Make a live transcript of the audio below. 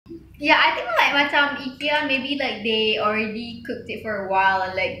Yeah, I think like macam IKEA, maybe like they already cooked it for a while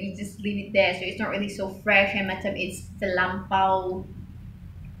and like we just leave it there, so it's not really so fresh and macam it's terlampau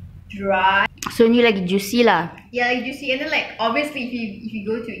dry. So ni lagi juicy lah. Yeah, like juicy, and then like obviously if you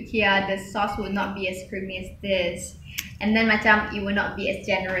go to IKEA, the sauce will not be as creamy as this, and then macam it will not be as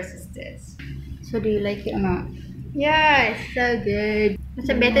generous as this. So do you like it or not? Yeah, it's so good.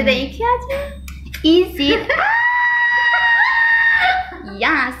 Macam better than IKEA je. Is it?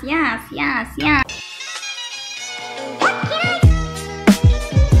 Yes, yes, yes, yes.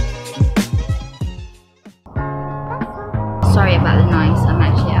 Sorry about the noise, I'm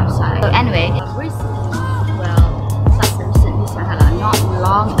actually outside. So anyway, not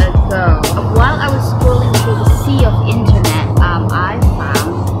long ago, while I was scrolling through the sea of internet, I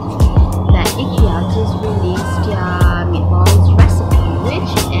found that IKEA just released their meatballs recipe,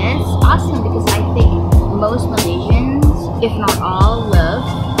 which is awesome because I think most Malaysians, if not all, love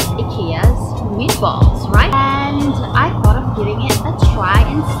IKEA's meatballs, right? And I thought of giving it a try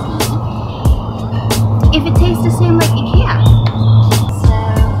and see if it tastes the same like IKEA.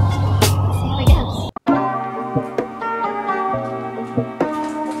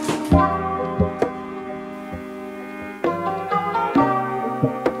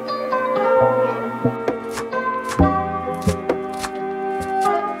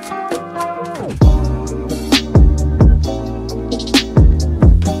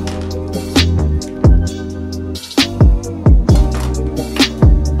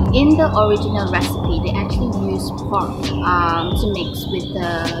 In the original recipe, they actually use pork to mix with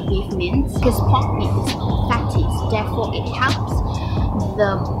the beef mince because pork meat is fatty, so therefore it helps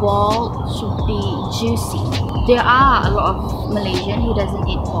the ball to be juicy. There are a lot of Malaysian who doesn't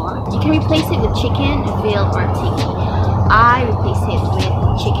eat pork. You can replace it with chicken, veal or tiki. I replace it with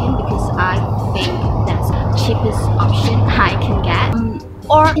chicken because I think that's the cheapest option I can get.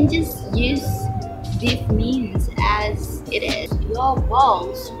 Or you can just use beef mince as it is. Your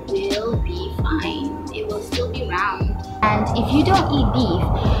balls will be fine. It will still be round. And if you don't eat beef,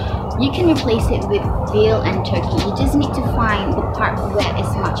 you can replace it with veal and turkey. You just need to find the part where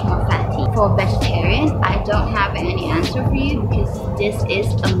it's much more fatty. For vegetarian, I don't have any answer for you because this is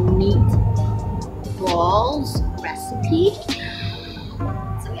a meat balls recipe.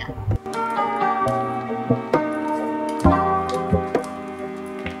 So yeah.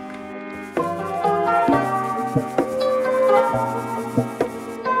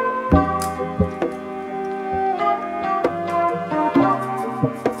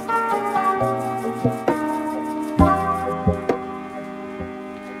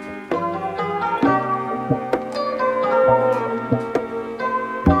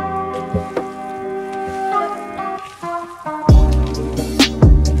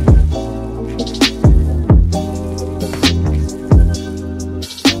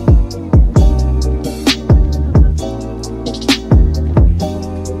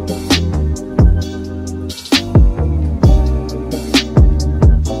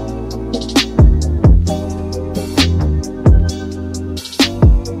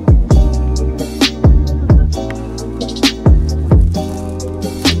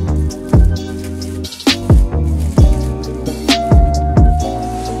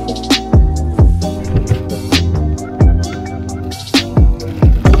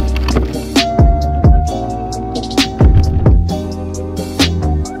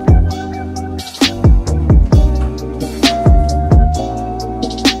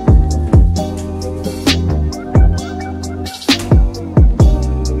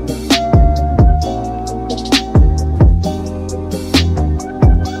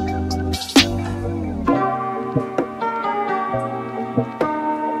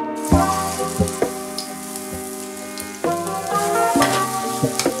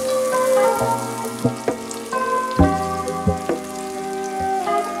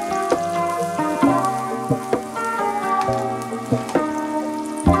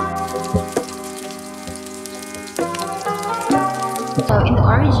 So in the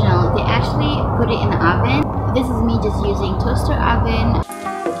original, they actually put it in the oven. This is me just using toaster oven.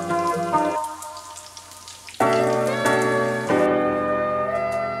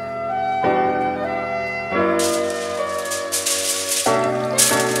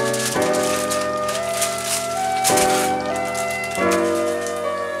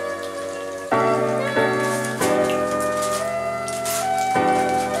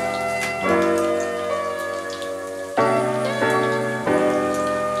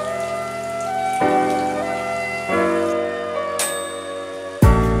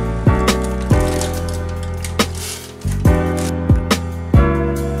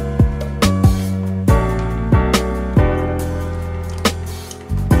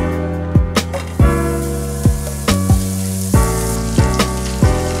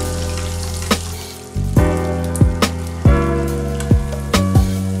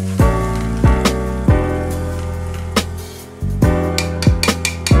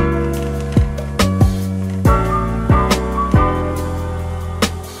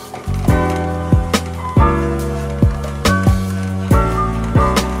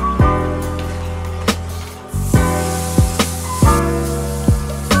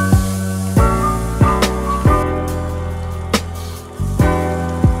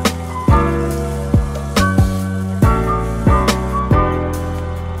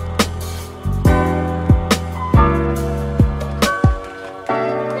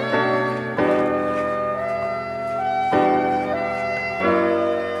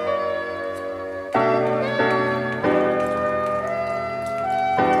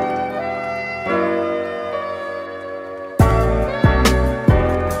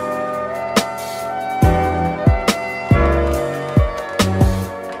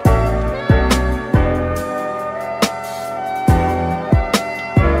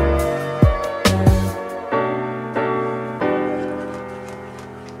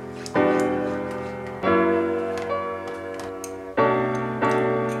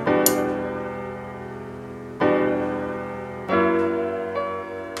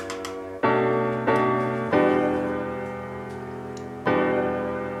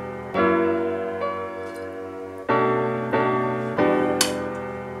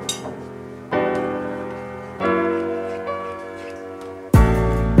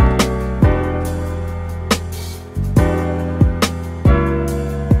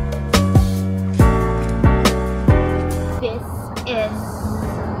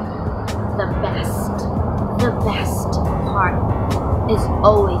 part is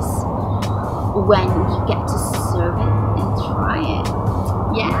always when you get to serve it and try it.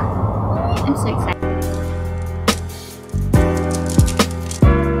 Yeah, I'm so excited.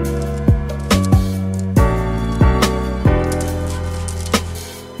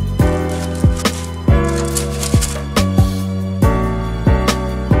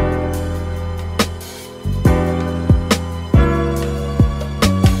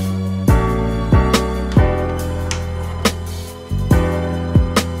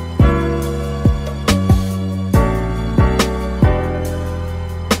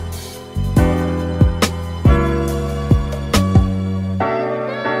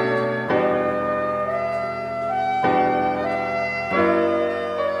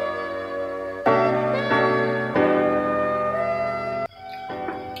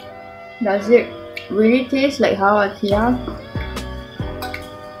 Does it really taste like how IKEA?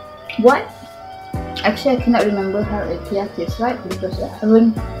 What? Actually, I cannot remember how IKEA tastes like because I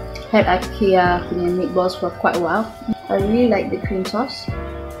haven't had IKEA meatballs for quite a while. I really like the cream sauce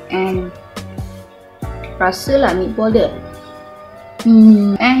and rasa lah meatball dia.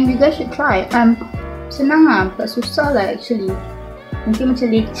 And you guys should try. Senang lah, tak susah lah actually. Mungkin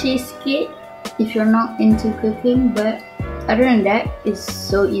macam leceh sikit if you're not into cooking, but other than that, it's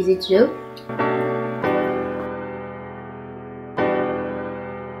so easy to do.